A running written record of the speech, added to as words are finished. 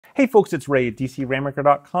Hey folks, it's Ray at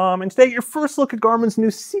Rainmaker.com, and today your first look at Garmin's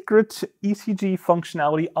new secret ECG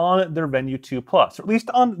functionality on their Venu 2 Plus, or at least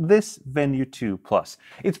on this Venu 2 Plus.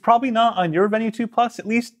 It's probably not on your Venu 2 Plus, at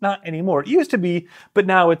least not anymore. It used to be, but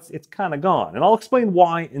now it's kind of gone, and I'll explain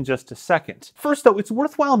why in just a second. First though, it's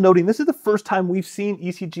worthwhile noting this is the first time we've seen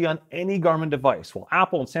ECG on any Garmin device. Well,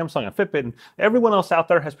 Apple and Samsung and Fitbit and everyone else out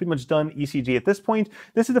there has pretty much done ECG at this point.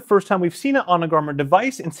 This is the first time we've seen it on a Garmin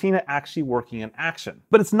device and seen it actually working in action.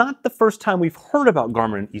 But it's not the first time we've heard about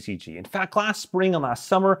Garmin and ECG. In fact, last spring and last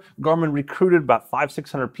summer, Garmin recruited about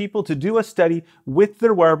 500-600 people to do a study with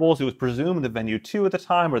their wearables. It was presumed the Venu 2 at the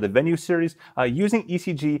time, or the Venu series, using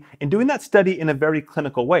ECG, and doing that study in a very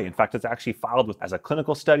clinical way. In fact, it's actually filed as a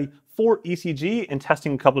clinical study for ECG and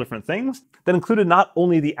testing a couple different things that included not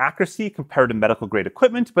only the accuracy compared to medical grade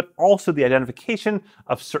equipment, but also the identification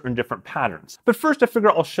of certain different patterns. But first, I figure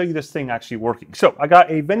I'll show you this thing actually working. So I got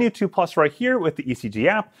a Venu 2 Plus right here with the ECG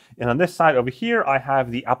app, and on this side over here, I have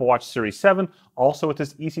the Apple Watch Series 7, also with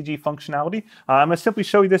this ECG functionality. I'm going to simply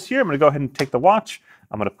show you this here. I'm going to go ahead and take the watch.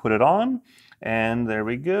 I'm going to put it on, and there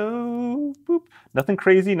we go. Boop. Nothing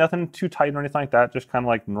crazy, nothing too tight or anything like that. Just kind of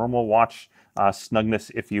like normal watch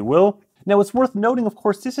snugness, if you will. Now, it's worth noting, of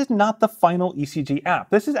course, this is not the final ECG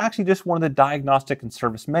app. This is actually just one of the diagnostic and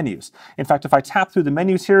service menus. In fact, if I tap through the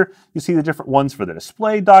menus here, you see the different ones for the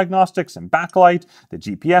display diagnostics and backlight, the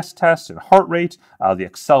GPS test and heart rate, the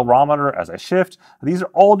accelerometer as I shift. These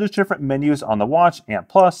are all just different menus on the watch, ANT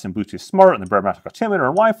Plus and Bluetooth Smart and the barometric altimeter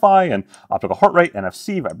and Wi-Fi and optical heart rate,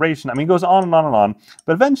 NFC, vibration. I mean, it goes on and on and on.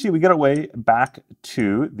 But eventually we get our way back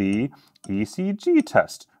to the ECG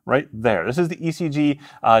test. Right there. This is the ECG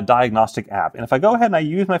diagnostic app. And if I go ahead and I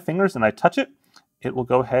use my fingers and I touch it, it will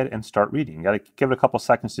go ahead and start reading. You got to give it a couple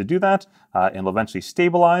seconds to do that, and it'll eventually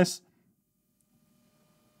stabilize.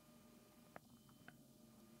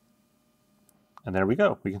 And there we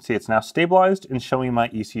go. We can see it's now stabilized and showing my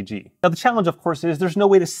ECG. Now the challenge, of course, is there's no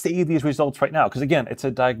way to save these results right now because, again, it's a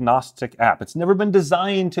diagnostic app. It's never been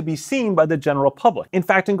designed to be seen by the general public. In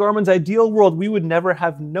fact, in Garmin's ideal world, we would never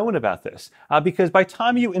have known about this because by the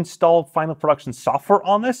time you install final production software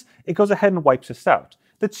on this, it goes ahead and wipes this out.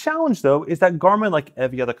 The challenge, though, is that Garmin, like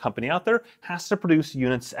every other company out there, has to produce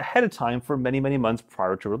units ahead of time for many, many months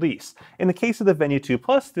prior to release. In the case of the Venu 2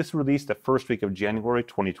 Plus, this released the first week of January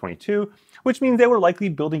 2022, which means they were likely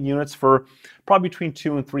building units for probably between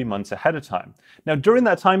 2 and 3 months ahead of time. Now, during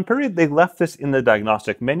that time period, they left this in the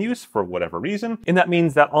diagnostic menus for whatever reason, and that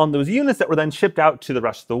means that on those units that were then shipped out to the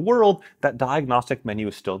rest of the world, that diagnostic menu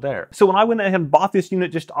is still there. So when I went ahead and bought this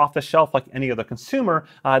unit just off the shelf like any other consumer,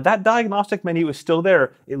 that diagnostic menu is still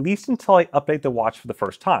there, at least until I update the watch for the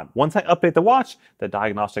first time. Once I update the watch, the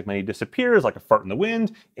diagnostic menu disappears like a fart in the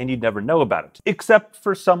wind, and you'd never know about it, except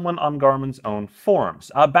for someone on Garmin's own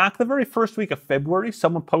forums. Back the very first week of February,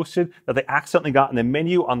 someone posted that they accidentally got in the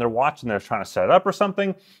menu on their watch and they were trying to set it up or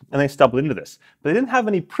something, and they stumbled into this. But they didn't have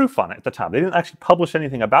any proof on it at the time. They didn't actually publish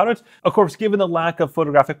anything about it. Of course, given the lack of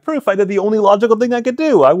photographic proof, I did the only logical thing I could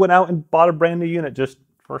do. I went out and bought a brand new unit just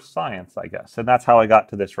for science, I guess. And that's how I got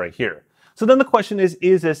to this right here. So then the question is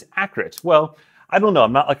this accurate? Well, I don't know.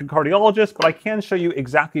 I'm not like a cardiologist, but I can show you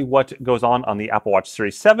exactly what goes on the Apple Watch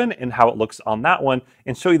Series 7 and how it looks on that one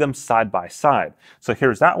and show you them side by side. So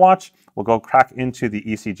here's that watch. We'll go crack into the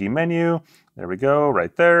ECG menu. There we go,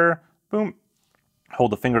 right there. Boom.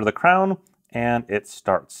 Hold the finger to the crown, and it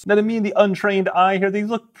starts. Now to me, the untrained eye here, these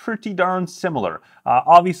look pretty darn similar.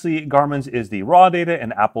 Obviously, Garmin's is the raw data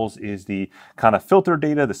and Apple's is the kind of filtered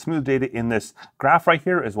data, the smooth data in this graph right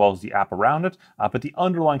here, as well as the app around it. But the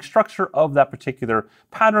underlying structure of that particular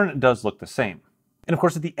pattern does look the same. And of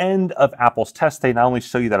course, at the end of Apple's test, they not only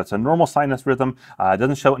show you that it's a normal sinus rhythm, it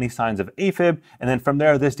doesn't show any signs of AFib, and then from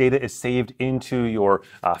there, this data is saved into your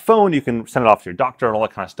phone. You can send it off to your doctor and all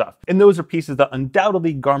that kind of stuff. And those are pieces that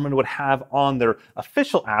undoubtedly Garmin would have on their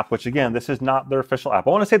official app, which again, this is not their official app.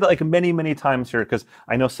 I want to say that like many, many times here, because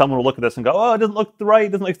I know someone will look at this and go, oh, it doesn't look right,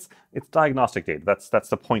 it doesn't look, it's diagnostic data. That's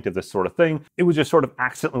the point of this sort of thing. It was just sort of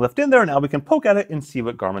accidentally left in there. Now we can poke at it and see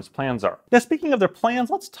what Garmin's plans are. Now, speaking of their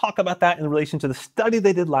plans, let's talk about that in relation to the study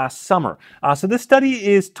they did last summer. So this study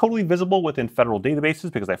is totally visible within federal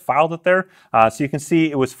databases because I filed it there. So you can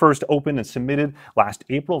see it was first opened and submitted last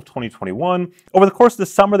April of 2021. Over the course of the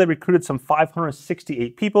summer, they recruited some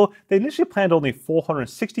 568 people. They initially planned only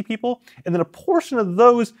 460 people, and then a portion of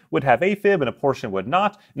those would have AFib and a portion would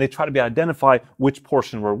not, and they try to identify which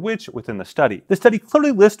portion were which within the study. The study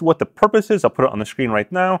clearly lists what the purpose is. I'll put it on the screen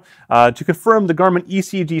right now. To confirm, the Garmin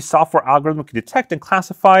ECG software algorithm can detect and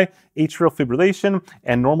classify atrial fibrillation,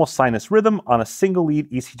 and normal sinus rhythm on a single lead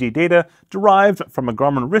ECG data derived from a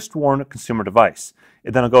Garmin wrist-worn consumer device.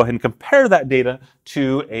 Then I'll go ahead and compare that data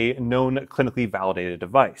to a known clinically validated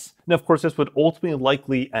device. Now, of course, this would ultimately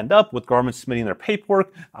likely end up with Garmin submitting their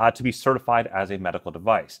paperwork to be certified as a medical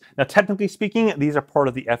device. Now, technically speaking, these are part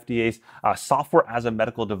of the FDA's software as a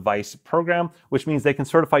medical device program, which means they can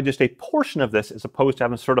certify just a portion of this as opposed to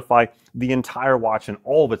having to certify the entire watch and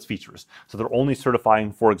all of its features. So they're only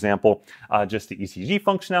certifying, for example, just the ECG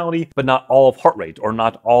functionality, but not all of heart rate, or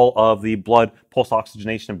not all of the blood pulse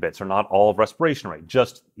oxygenation bits, or not all of respiration rate,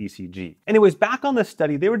 just ECG. Anyways, back on this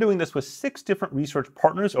study, they were doing this with 6 different research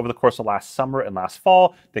partners over the course of last summer and last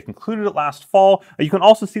fall. They concluded it last fall. You can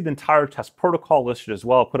also see the entire test protocol listed as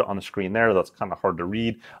well. I'll put it on the screen there. That's kind of hard to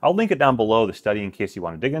read. I'll link it down below the study in case you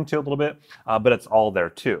want to dig into it a little bit, but it's all there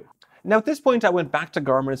too. Now, at this point, I went back to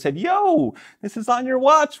Garmin and said, yo, this is on your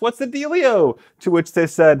watch. What's the dealio? To which they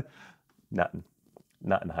said, nothing,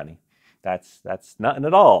 honey. That's nothing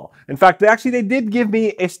at all. In fact, they did give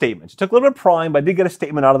me a statement. It took a little bit of prying, but I did get a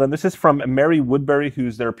statement out of them. This is from Mary Woodbury,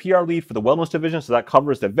 who's their PR lead for the wellness division. So that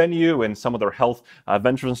covers the Venu and some of their health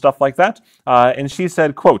ventures and stuff like that. And she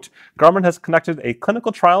said, quote, Garmin has conducted a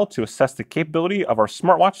clinical trial to assess the capability of our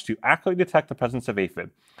smartwatch to accurately detect the presence of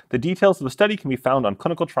AFib. The details of the study can be found on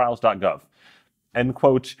clinicaltrials.gov. End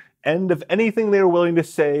quote. End of anything they were willing to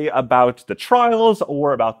say about the trials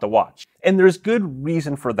or about the watch. And there's good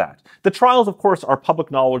reason for that. The trials, of course, are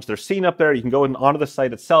public knowledge. They're seen up there. You can go onto the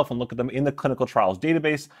site itself and look at them in the clinical trials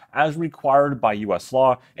database as required by US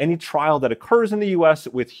law. Any trial that occurs in the US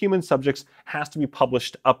with human subjects has to be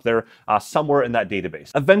published up there somewhere in that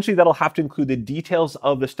database. Eventually, that'll have to include the details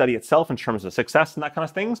of the study itself in terms of success and that kind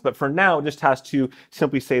of things. But for now, it just has to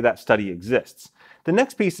simply say that study exists. The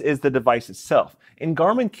next piece is the device itself. And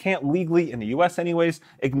Garmin can't legally, in the US anyways,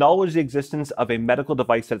 acknowledge the existence of a medical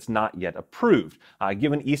device that's not yet approved.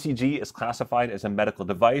 Given ECG is classified as a medical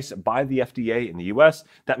device by the FDA in the US,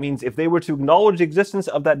 that means if they were to acknowledge the existence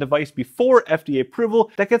of that device before FDA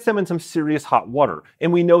approval, that gets them in some serious hot water.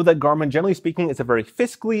 And we know that Garmin, generally speaking, is a very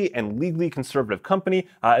fiscally and legally conservative company,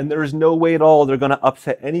 and there is no way at all they're going to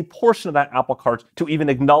upset any portion of that apple cart to even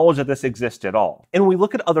acknowledge that this exists at all. And when we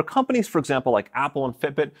look at other companies, for example, like Apple and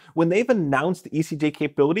Fitbit, when they've announced the ECG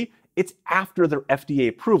capability, it's after their FDA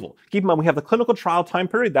approval. Keep in mind, we have the clinical trial time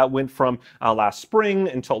period that went from last spring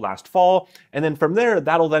until last fall. And then from there,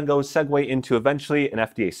 that'll then go segue into eventually an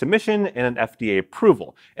FDA submission and an FDA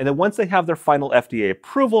approval. And then once they have their final FDA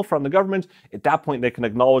approval from the government, at that point, they can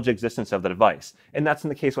acknowledge the existence of the device. And that's in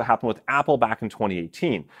the case what happened with Apple back in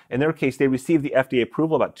 2018. In their case, they received the FDA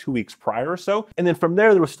approval about 2 weeks prior or so. And then from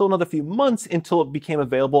there was still another few months until it became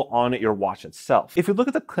available on your watch itself. If you look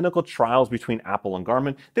at the clinical trials between Apple and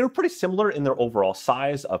Garmin, they were pretty similar in their overall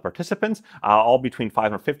size of participants, all between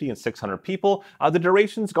 550 and 600 people. The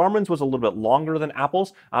durations, Garmin's was a little bit longer than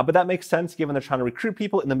Apple's, but that makes sense given they're trying to recruit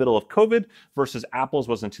people in the middle of COVID versus Apple's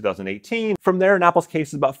was in 2018. From there, in Apple's case,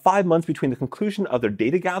 it's about 5 months between the conclusion of their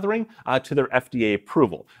data gathering to their FDA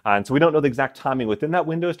approval. And so we don't know the exact timing within that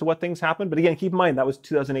window as to what things happened. But again, keep in mind, that was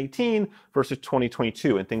 2018 versus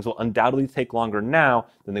 2022, and things will undoubtedly take longer now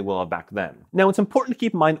than they will have back then. Now, it's important to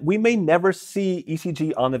keep in mind, we may never see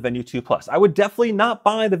ECG on the Venu 2 Plus. I would definitely not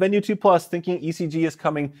buy the Venu 2 Plus thinking ECG is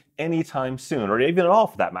coming anytime soon, or even at all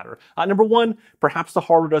for that matter. Number one, perhaps the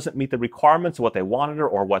hardware doesn't meet the requirements of what they wanted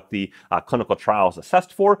or what the clinical trials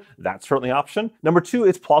assessed for. That's certainly an option. Number two,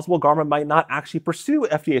 it's plausible Garmin might not actually pursue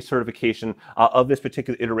FDA certification of this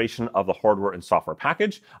particular iteration of the hardware and software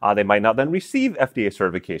package. They might not then receive FDA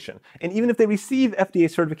certification. And even if they receive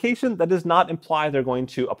FDA certification, that does not imply they're going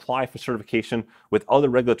to apply for certification with other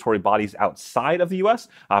regulatory bodies outside of the US,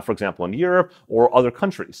 for example, in Europe or other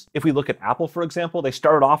countries. If we look at Apple, for example, they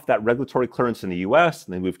started off that regulatory clearance in the US,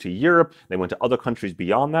 and they moved to Europe, they went to other countries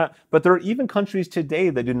beyond that. But there are even countries today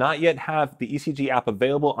that do not yet have the ECG app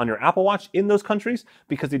available on your Apple Watch in those countries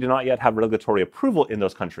because they do not yet have regulatory approval in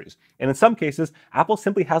those countries. And in some cases, Apple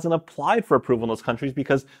simply hasn't applied for approval in those countries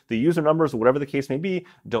because the user numbers, or whatever the case may be,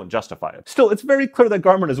 don't justify it. Still, it's very clear that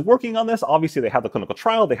Garmin is working on this. Obviously, they have the clinical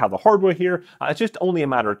trial, they have the hardware here. It's just only a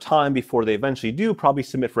matter of time before they eventually do probably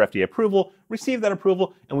submit for FDA approval, receive that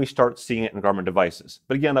approval, and we start seeing it in Garmin devices.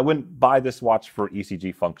 But again, I wouldn't buy this watch for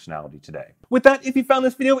ECG functionality today. With that, if you found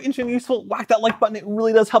this video interesting and useful, whack that like button. It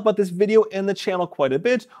really does help out this video and the channel quite a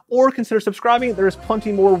bit. Or consider subscribing. There's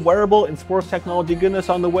plenty more wearable and sports technology goodness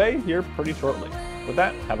on the way here pretty shortly. With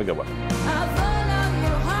that, have a good one.